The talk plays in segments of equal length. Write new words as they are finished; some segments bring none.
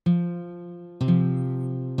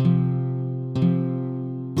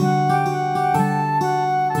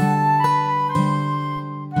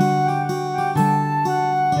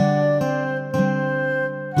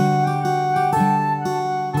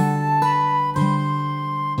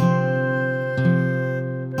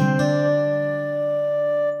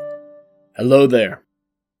Hello there.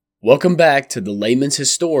 Welcome back to The Layman's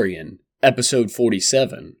Historian, Episode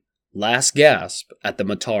 47, Last Gasp at the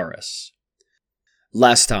Metaurus.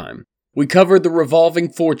 Last time, we covered the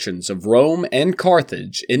revolving fortunes of Rome and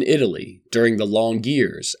Carthage in Italy during the long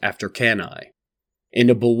years after Cannae. In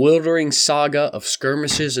a bewildering saga of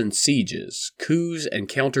skirmishes and sieges, coups and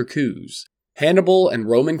counter-coups, Hannibal and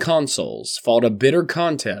Roman consuls fought a bitter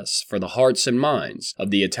contest for the hearts and minds of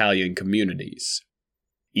the Italian communities.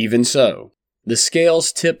 Even so, the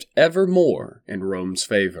scales tipped ever more in Rome's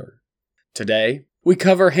favor. Today, we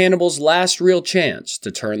cover Hannibal's last real chance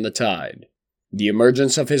to turn the tide, the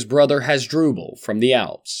emergence of his brother Hasdrubal from the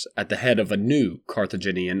Alps at the head of a new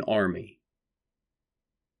Carthaginian army.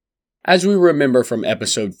 As we remember from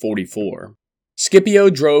episode 44, Scipio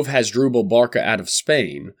drove Hasdrubal Barca out of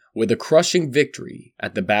Spain with a crushing victory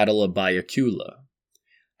at the Battle of Baecula.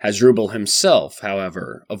 Hasdrubal himself,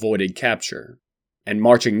 however, avoided capture, and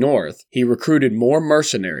marching north, he recruited more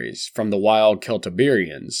mercenaries from the wild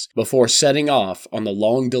Celtiberians before setting off on the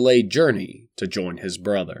long-delayed journey to join his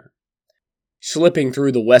brother. Slipping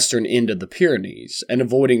through the western end of the Pyrenees and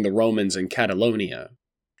avoiding the Romans in Catalonia,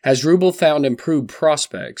 Hasdrubal found improved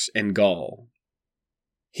prospects in Gaul.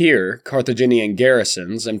 Here, Carthaginian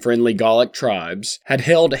garrisons and friendly Gallic tribes had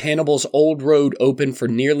held Hannibal's old road open for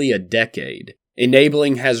nearly a decade,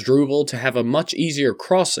 enabling Hasdrubal to have a much easier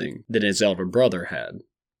crossing than his elder brother had.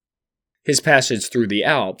 His passage through the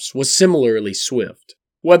Alps was similarly swift,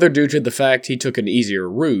 whether due to the fact he took an easier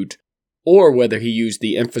route, or whether he used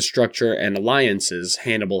the infrastructure and alliances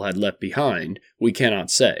Hannibal had left behind, we cannot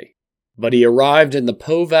say. But he arrived in the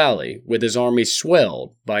Po Valley with his army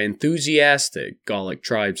swelled by enthusiastic Gallic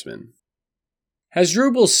tribesmen.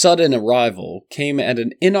 Hasdrubal's sudden arrival came at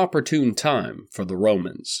an inopportune time for the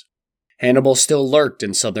Romans. Hannibal still lurked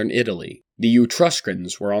in southern Italy, the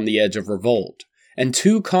Etruscans were on the edge of revolt, and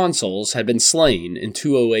 2 consuls had been slain in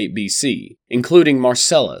 208 BC, including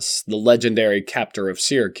Marcellus, the legendary captor of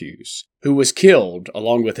Syracuse, who was killed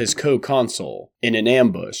along with his co-consul in an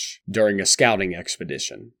ambush during a scouting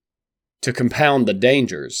expedition. To compound the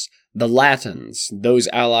dangers, the Latins, those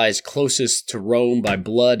allies closest to Rome by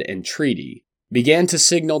blood and treaty, began to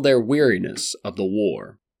signal their weariness of the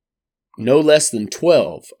war. No less than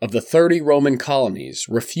 12 of the 30 Roman colonies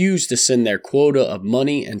refused to send their quota of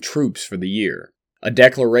money and troops for the year, a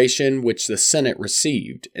declaration which the Senate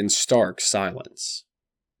received in stark silence.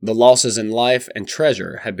 The losses in life and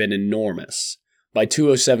treasure had been enormous. By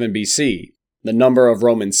 207 BC, the number of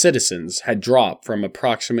Roman citizens had dropped from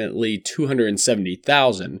approximately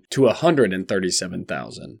 270,000 to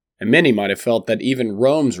 137,000, and many might have felt that even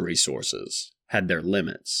Rome's resources had their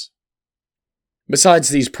limits. Besides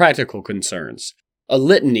these practical concerns, a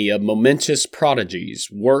litany of momentous prodigies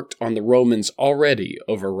worked on the Romans' already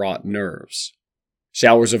overwrought nerves.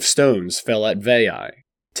 Showers of stones fell at Veii,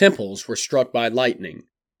 temples were struck by lightning,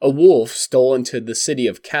 a wolf stole into the city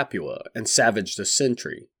of Capua and savaged a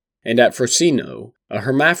sentry, and at Frosino, a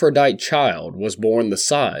hermaphrodite child was born the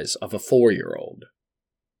size of a 4-year-old.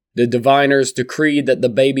 The diviners decreed that the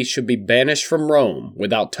baby should be banished from Rome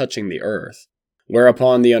without touching the earth,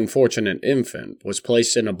 whereupon the unfortunate infant was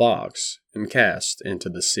placed in a box and cast into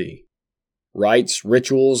the sea. Rites,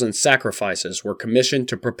 rituals, and sacrifices were commissioned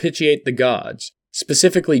to propitiate the gods,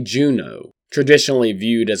 specifically Juno, traditionally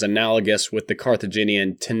viewed as analogous with the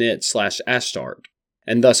Carthaginian Tanit/Astarte,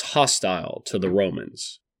 and thus hostile to the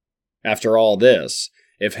Romans. After all this,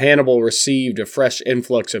 if Hannibal received a fresh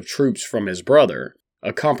influx of troops from his brother,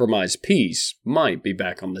 a compromised peace might be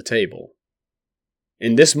back on the table.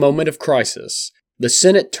 In this moment of crisis, the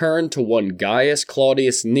Senate turned to one Gaius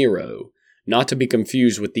Claudius Nero, not to be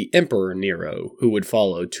confused with the Emperor Nero, who would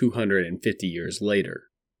follow 250 years later.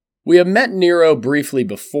 We have met Nero briefly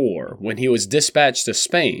before, when he was dispatched to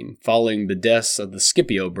Spain following the deaths of the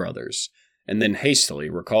Scipio brothers, and then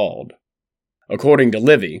hastily recalled. According to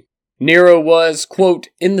Livy, Nero was, quote,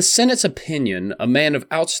 in the Senate's opinion, a man of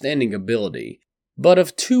outstanding ability, but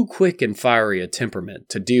of too quick and fiery a temperament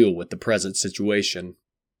to deal with the present situation.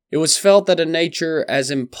 It was felt that a nature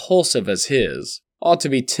as impulsive as his ought to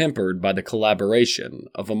be tempered by the collaboration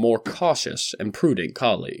of a more cautious and prudent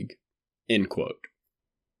colleague. End quote.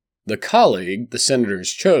 The colleague the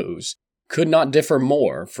senators chose could not differ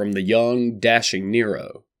more from the young, dashing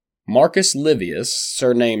Nero. Marcus Livius,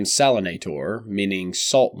 surnamed Salinator, meaning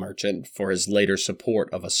salt merchant for his later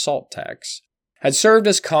support of a salt tax, had served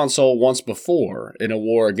as consul once before in a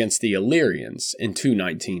war against the Illyrians in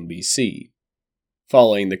 219 BC.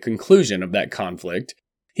 Following the conclusion of that conflict,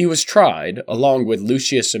 he was tried, along with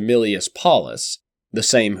Lucius Aemilius Paulus, the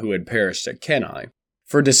same who had perished at Cannae,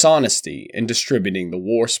 for dishonesty in distributing the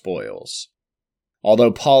war spoils.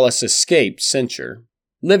 Although Paulus escaped censure,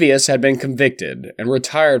 Livius had been convicted and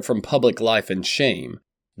retired from public life in shame,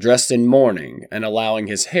 dressed in mourning and allowing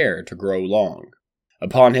his hair to grow long.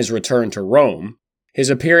 Upon his return to Rome, his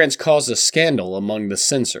appearance caused a scandal among the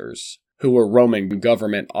censors, who were Roman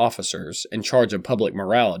government officers in charge of public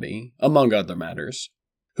morality, among other matters,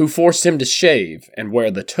 who forced him to shave and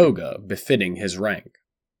wear the toga befitting his rank.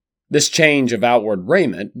 This change of outward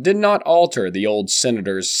raiment did not alter the old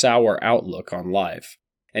senator's sour outlook on life,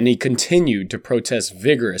 and he continued to protest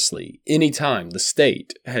vigorously any time the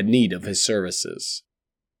state had need of his services.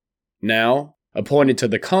 Now, appointed to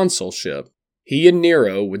the consulship, he and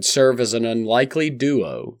Nero would serve as an unlikely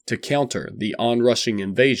duo to counter the onrushing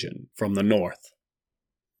invasion from the north.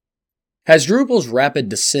 Hasdrubal's rapid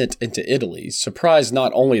descent into Italy surprised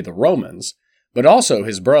not only the Romans, but also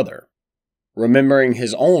his brother. Remembering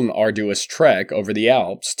his own arduous trek over the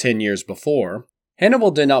Alps 10 years before,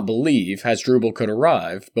 Hannibal did not believe Hasdrubal could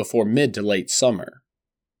arrive before mid to late summer.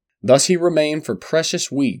 Thus he remained for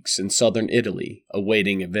precious weeks in southern Italy,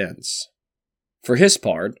 awaiting events. For his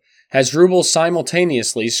part, Hasdrubal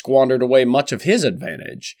simultaneously squandered away much of his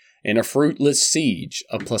advantage in a fruitless siege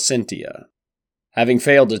of Placentia. Having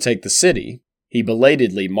failed to take the city, he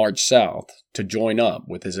belatedly marched south to join up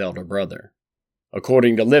with his elder brother.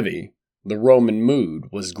 According to Livy, the Roman mood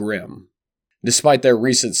was grim. Despite their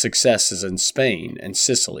recent successes in Spain and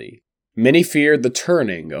Sicily, many feared the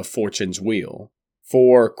turning of fortune's wheel,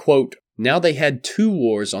 for, quote, now they had 2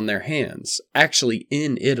 wars on their hands, actually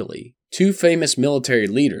in Italy. 2 famous military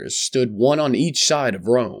leaders stood one on each side of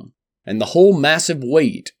Rome, and the whole massive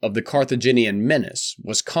weight of the Carthaginian menace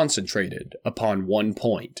was concentrated upon one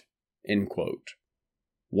point, end quote.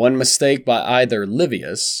 One mistake by either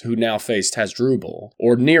Livius, who now faced Hasdrubal,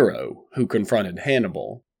 or Nero, who confronted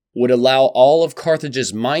Hannibal, would allow all of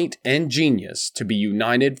Carthage's might and genius to be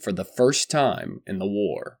united for the first time in the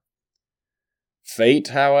war. Fate,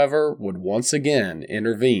 however, would once again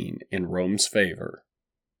intervene in Rome's favor.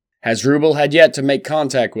 Hasdrubal had yet to make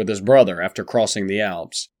contact with his brother after crossing the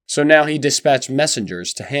Alps, so now he dispatched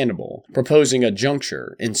messengers to Hannibal, proposing a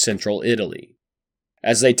juncture in central Italy.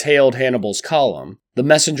 As they tailed Hannibal's column, the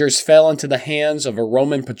messengers fell into the hands of a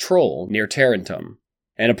Roman patrol near Tarentum,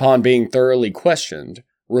 and upon being thoroughly questioned,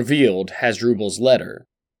 revealed Hasdrubal's letter.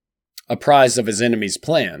 Apprised of his enemy's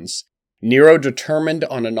plans, Nero determined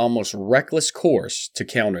on an almost reckless course to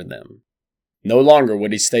counter them. No longer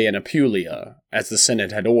would he stay in Apulia, as the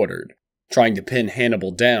Senate had ordered, trying to pin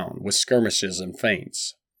Hannibal down with skirmishes and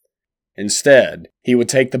feints. Instead, he would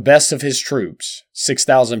take the best of his troops,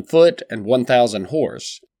 6,000 foot and 1,000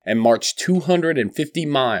 horse, and march 250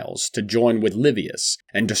 miles to join with Livius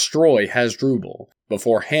and destroy Hasdrubal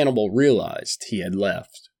before Hannibal realized he had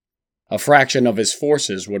left. A fraction of his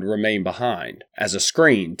forces would remain behind, as a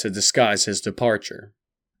screen to disguise his departure.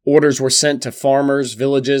 Orders were sent to farmers,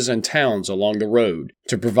 villages, and towns along the road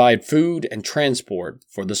to provide food and transport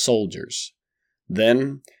for the soldiers.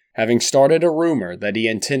 Then, having started a rumor that he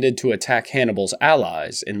intended to attack Hannibal's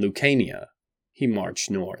allies in Lucania, he marched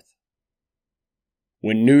north.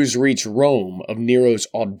 When news reached Rome of Nero's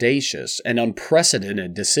audacious and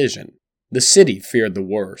unprecedented decision, the city feared the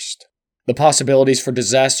worst. The possibilities for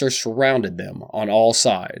disaster surrounded them on all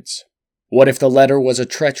sides. What if the letter was a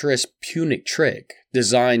treacherous Punic trick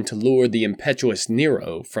designed to lure the impetuous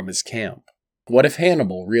Nero from his camp? What if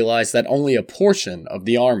Hannibal realized that only a portion of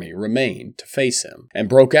the army remained to face him and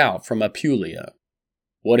broke out from Apulia?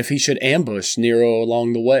 What if he should ambush Nero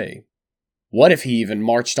along the way? What if he even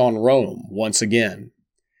marched on Rome once again?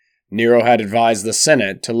 Nero had advised the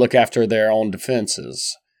Senate to look after their own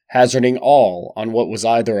defenses, hazarding all on what was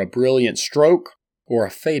either a brilliant stroke or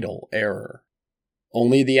a fatal error.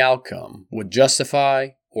 Only the outcome would justify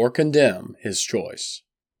or condemn his choice.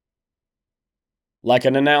 Like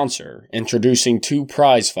an announcer introducing 2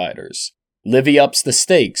 prize fighters, Livy ups the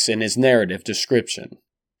stakes in his narrative description,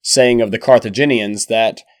 saying of the Carthaginians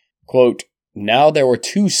that, quote, now there were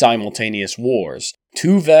 2 simultaneous wars,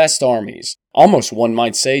 2 vast armies, almost one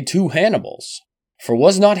might say 2 Hannibals. For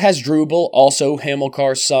was not Hasdrubal also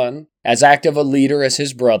Hamilcar's son, as active a leader as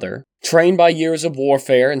his brother, trained by years of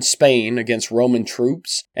warfare in Spain against Roman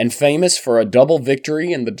troops, and famous for a double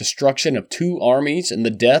victory in the destruction of 2 armies and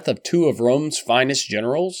the death of 2 of Rome's finest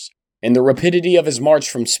generals? In the rapidity of his march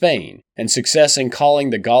from Spain, and success in calling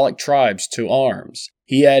the Gallic tribes to arms,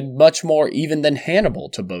 he had much more even than Hannibal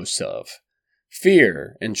to boast of.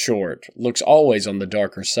 Fear, in short, looks always on the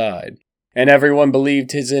darker side, and everyone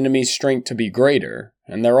believed his enemy's strength to be greater,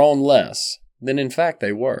 and their own less, than in fact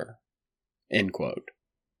they were. End quote.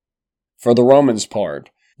 For the Romans' part,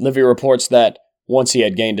 Livy reports that, once he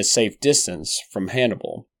had gained a safe distance from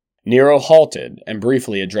Hannibal, Nero halted and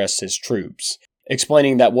briefly addressed his troops,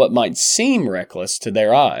 explaining that what might seem reckless to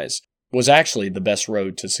their eyes was actually the best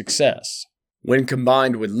road to success. When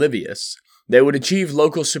combined with Livius, they would achieve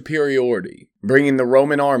local superiority, bringing the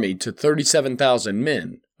Roman army to 37,000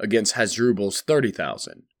 men against Hasdrubal's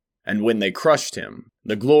 30,000. And when they crushed him,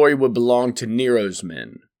 the glory would belong to Nero's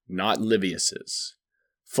men, not Livius's.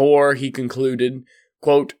 For, he concluded,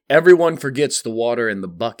 quote, everyone forgets the water in the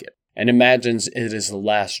bucket and imagines it is the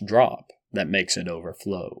last drop that makes it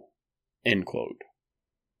overflow. End quote.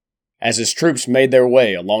 As his troops made their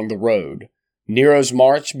way along the road, Nero's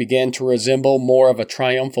march began to resemble more of a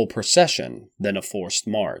triumphal procession than a forced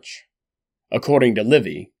march. According to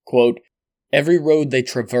Livy, quote, every road they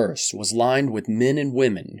traversed was lined with men and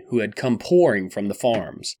women who had come pouring from the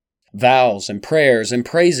farms. Vows and prayers and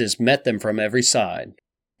praises met them from every side.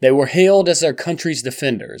 They were hailed as their country's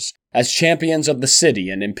defenders, as champions of the city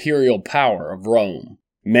and imperial power of Rome.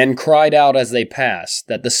 Men cried out as they passed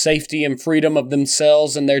that the safety and freedom of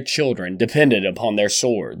themselves and their children depended upon their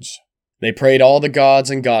swords. They prayed all the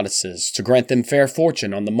gods and goddesses to grant them fair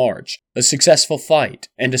fortune on the march, a successful fight,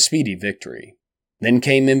 and a speedy victory. Then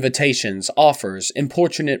came invitations, offers,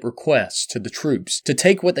 importunate requests to the troops to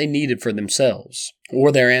take what they needed for themselves,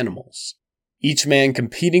 or their animals, each man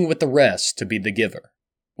competing with the rest to be the giver.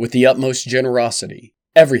 With the utmost generosity,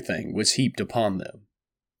 everything was heaped upon them.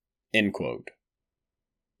 End quote.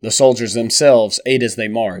 The soldiers themselves ate as they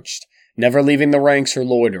marched, never leaving the ranks or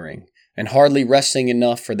loitering, and hardly resting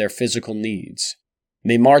enough for their physical needs.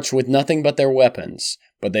 They marched with nothing but their weapons,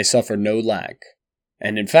 but they suffered no lack.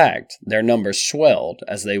 And in fact, their numbers swelled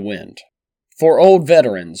as they went. For old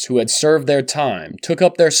veterans who had served their time took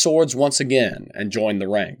up their swords once again and joined the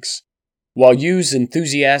ranks, while youths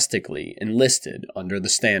enthusiastically enlisted under the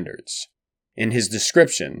standards. In his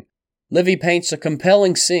description, Livy paints a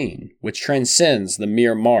compelling scene which transcends the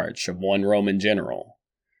mere march of one Roman general.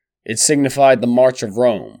 It signified the march of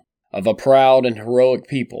Rome, of a proud and heroic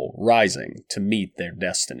people rising to meet their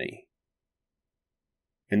destiny.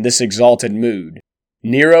 In this exalted mood,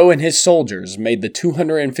 Nero and his soldiers made the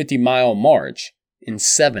 250-mile march in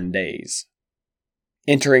 7 days.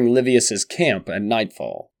 Entering Livius's camp at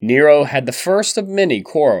nightfall, Nero had the first of many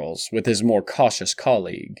quarrels with his more cautious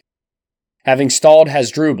colleague. Having stalled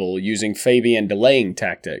Hasdrubal using Fabian delaying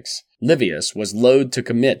tactics, Livius was loath to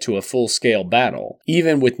commit to a full-scale battle,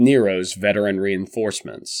 even with Nero's veteran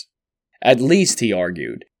reinforcements. At least, he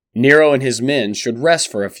argued, Nero and his men should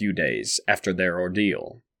rest for a few days after their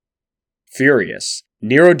ordeal. Furious,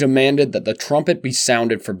 Nero demanded that the trumpet be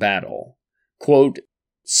sounded for battle. Quote,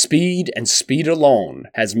 speed and speed alone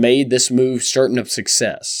has made this move certain of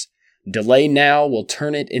success. Delay now will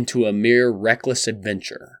turn it into a mere reckless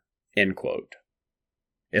adventure. End quote.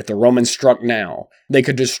 If the Romans struck now, they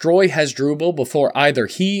could destroy Hasdrubal before either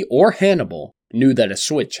he or Hannibal knew that a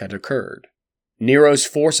switch had occurred. Nero's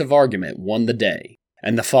force of argument won the day,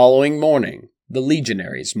 and the following morning, the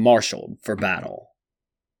legionaries marshaled for battle.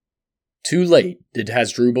 Too late did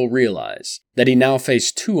Hasdrubal realize that he now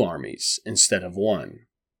faced 2 armies instead of 1.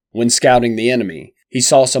 When scouting the enemy, he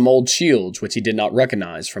saw some old shields which he did not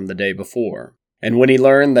recognize from the day before, and when he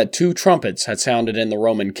learned that 2 trumpets had sounded in the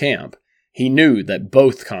Roman camp, he knew that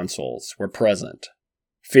both consuls were present.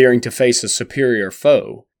 Fearing to face a superior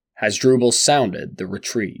foe, Hasdrubal sounded the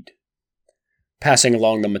retreat. Passing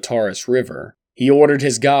along the Metaurus River, he ordered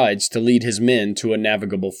his guides to lead his men to a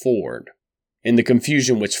navigable ford. In the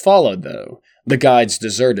confusion which followed, though, the guides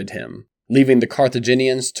deserted him, leaving the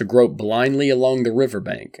Carthaginians to grope blindly along the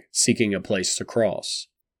riverbank, seeking a place to cross.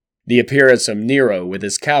 The appearance of Nero with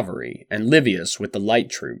his cavalry and Livius with the light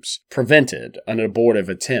troops prevented an abortive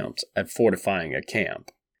attempt at fortifying a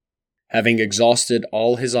camp. Having exhausted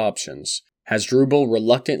all his options, Hasdrubal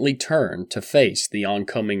reluctantly turned to face the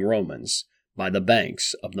oncoming Romans by the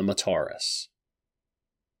banks of the Metaurus.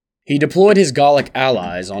 He deployed his Gallic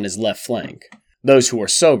allies on his left flank, those who were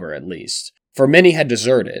sober at least, for many had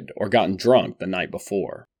deserted or gotten drunk the night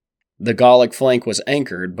before. The Gallic flank was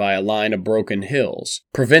anchored by a line of broken hills,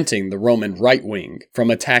 preventing the Roman right wing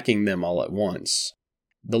from attacking them all at once.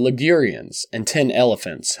 The Ligurians and 10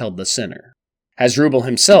 elephants held the center. Hasdrubal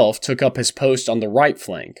himself took up his post on the right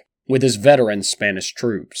flank, with his veteran Spanish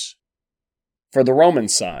troops. For the Roman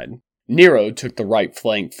side, Nero took the right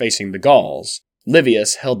flank facing the Gauls,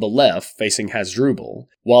 Livius held the left facing Hasdrubal,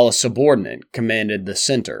 while a subordinate commanded the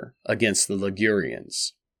center against the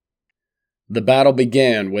Ligurians. The battle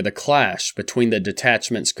began with a clash between the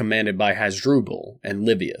detachments commanded by Hasdrubal and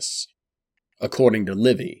Livius. According to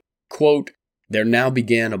Livy, quote, there now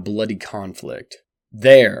began a bloody conflict.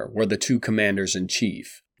 There were the 2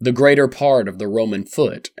 commanders-in-chief, the greater part of the Roman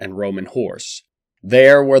foot and Roman horse,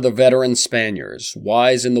 There were the veteran Spaniards,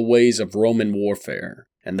 wise in the ways of Roman warfare,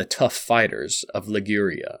 and the tough fighters of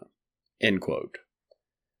Liguria." End quote.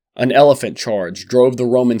 An elephant charge drove the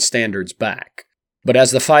Roman standards back, but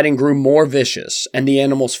as the fighting grew more vicious and the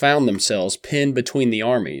animals found themselves pinned between the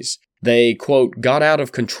armies, they, quote, "got out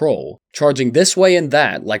of control, charging this way and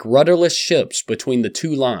that like rudderless ships between the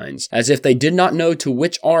two lines, as if they did not know to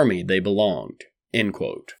which army they belonged." End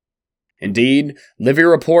quote. Indeed, Livy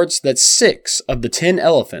reports that 6 of the 10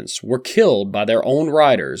 elephants were killed by their own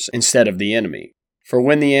riders instead of the enemy, for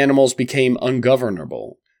when the animals became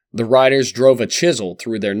ungovernable, the riders drove a chisel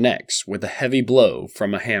through their necks with a heavy blow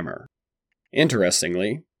from a hammer.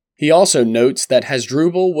 Interestingly, he also notes that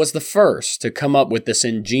Hasdrubal was the first to come up with this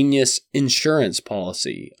ingenious insurance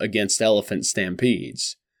policy against elephant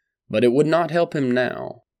stampedes, but it would not help him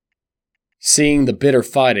now. Seeing the bitter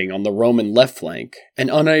fighting on the Roman left flank, and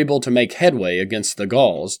unable to make headway against the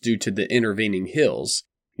Gauls due to the intervening hills,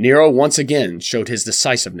 Nero once again showed his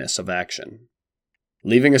decisiveness of action.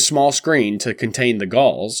 Leaving a small screen to contain the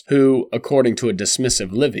Gauls, who, according to a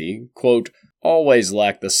dismissive Livy, quote, "always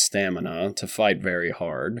lacked the stamina to fight very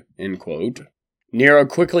hard," end quote, Nero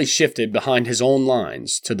quickly shifted behind his own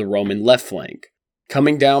lines to the Roman left flank,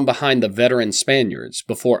 coming down behind the veteran Spaniards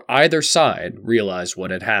before either side realized what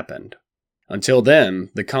had happened. Until then,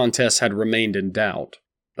 the contest had remained in doubt,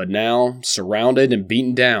 but now, surrounded and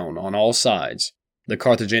beaten down on all sides, the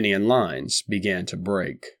Carthaginian lines began to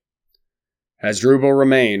break. Hasdrubal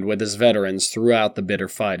remained with his veterans throughout the bitter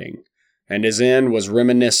fighting, and his end was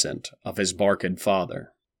reminiscent of his Barcid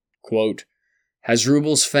father. Quote,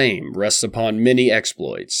 "Hasdrubal's fame rests upon many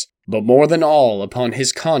exploits, but more than all upon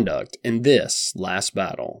his conduct in this last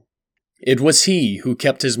battle. It was he who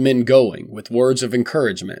kept his men going with words of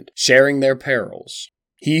encouragement, sharing their perils.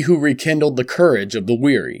 He who rekindled the courage of the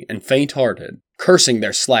weary and faint-hearted, cursing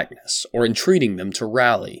their slackness or entreating them to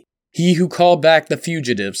rally. He who called back the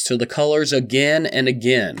fugitives to the colors again and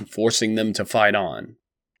again, forcing them to fight on.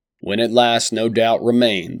 When at last no doubt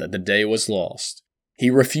remained that the day was lost,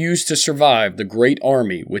 he refused to survive the great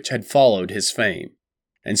army which had followed his fame,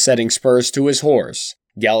 and setting spurs to his horse,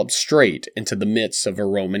 galloped straight into the midst of a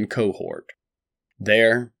Roman cohort.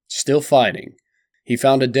 There, still fighting, he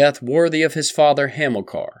found a death worthy of his father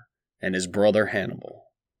Hamilcar and his brother Hannibal."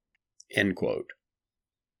 End quote.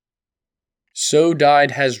 So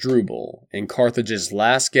died Hasdrubal in Carthage's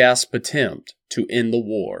last gasp attempt to end the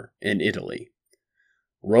war in Italy.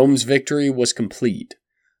 Rome's victory was complete.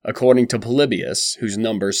 According to Polybius, whose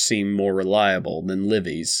numbers seem more reliable than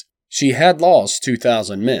Livy's, she had lost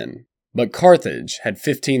 2,000 men, but Carthage had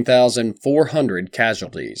 15,400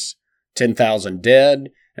 casualties, 10,000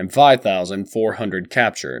 dead, and 5,400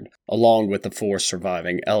 captured, along with the 4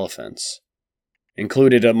 surviving elephants.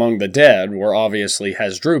 Included among the dead were obviously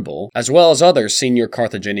Hasdrubal, as well as other senior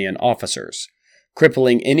Carthaginian officers,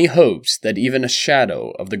 crippling any hopes that even a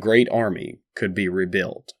shadow of the great army could be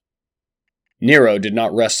rebuilt. Nero did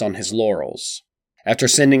not rest on his laurels. After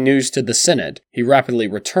sending news to the Senate, he rapidly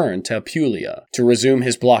returned to Apulia to resume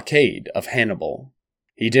his blockade of Hannibal.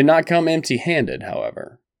 He did not come empty-handed,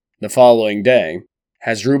 however. The following day,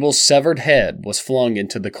 Hasdrubal's severed head was flung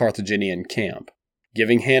into the Carthaginian camp,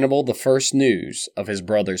 giving Hannibal the first news of his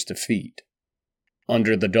brother's defeat.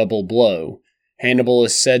 Under the double blow, Hannibal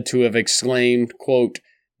is said to have exclaimed, quote,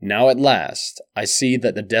 "Now at last I see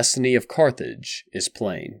that the destiny of Carthage is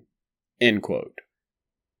plain." End quote.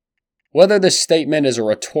 Whether this statement is a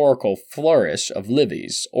rhetorical flourish of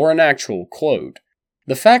Livy's or an actual quote,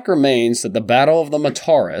 the fact remains that the Battle of the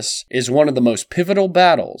Metaurus is one of the most pivotal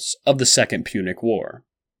battles of the Second Punic War.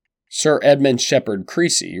 Sir Edmund Shepherd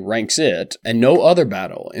Creasy ranks it, and no other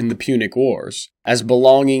battle in the Punic Wars, as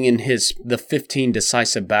belonging in his The 15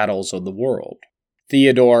 Decisive Battles of the World.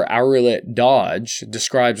 Theodore Aurelius Dodge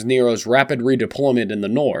describes Nero's rapid redeployment in the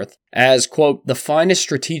north as, quote, "the finest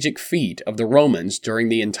strategic feat of the Romans during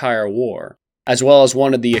the entire war, as well as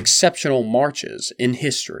one of the exceptional marches in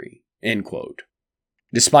history," end quote.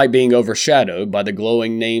 Despite being overshadowed by the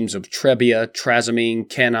glowing names of Trebia, Trasimene,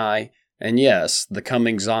 Cannae, and yes, the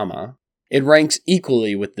coming Zama, it ranks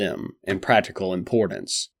equally with them in practical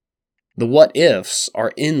importance. The what-ifs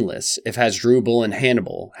are endless if Hasdrubal and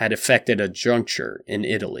Hannibal had effected a juncture in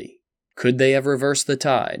Italy. Could they have reversed the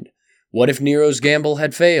tide? What if Nero's gamble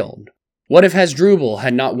had failed? What if Hasdrubal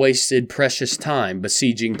had not wasted precious time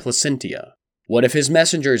besieging Placentia? What if his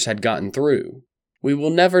messengers had gotten through? We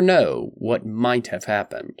will never know what might have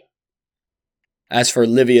happened. As for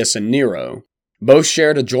Livius and Nero, both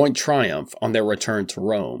shared a joint triumph on their return to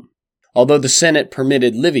Rome. Although the Senate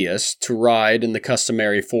permitted Livius to ride in the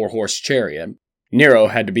customary 4-horse chariot, Nero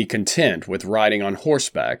had to be content with riding on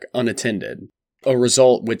horseback unattended, a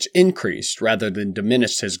result which increased rather than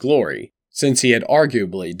diminished his glory, since he had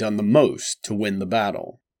arguably done the most to win the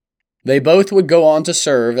battle. They both would go on to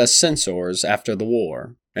serve as censors after the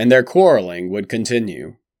war, and their quarreling would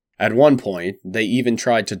continue. At one point, they even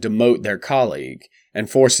tried to demote their colleague and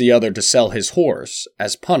force the other to sell his horse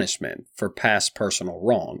as punishment for past personal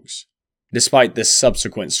wrongs. Despite this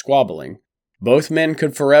subsequent squabbling, both men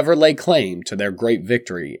could forever lay claim to their great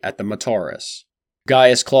victory at the Metaurus.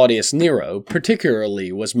 Gaius Claudius Nero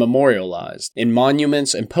particularly was memorialized in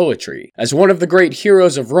monuments and poetry as one of the great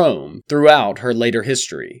heroes of Rome throughout her later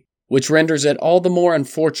history, which renders it all the more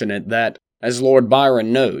unfortunate that, as Lord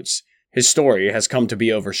Byron notes, his story has come to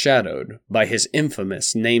be overshadowed by his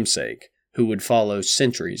infamous namesake, who would follow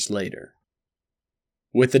centuries later.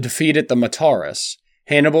 With the defeat at the Metaurus,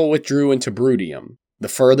 Hannibal withdrew into Bruttium, the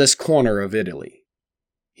furthest corner of Italy.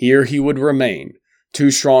 Here he would remain,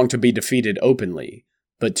 too strong to be defeated openly,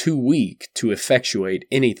 but too weak to effectuate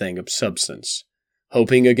anything of substance,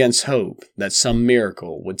 hoping against hope that some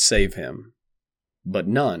miracle would save him. But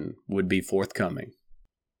none would be forthcoming.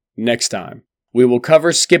 Next time, we will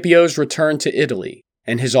cover Scipio's return to Italy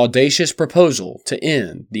and his audacious proposal to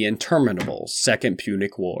end the interminable Second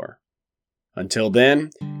Punic War. Until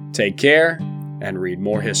then, take care and read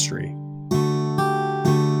more history.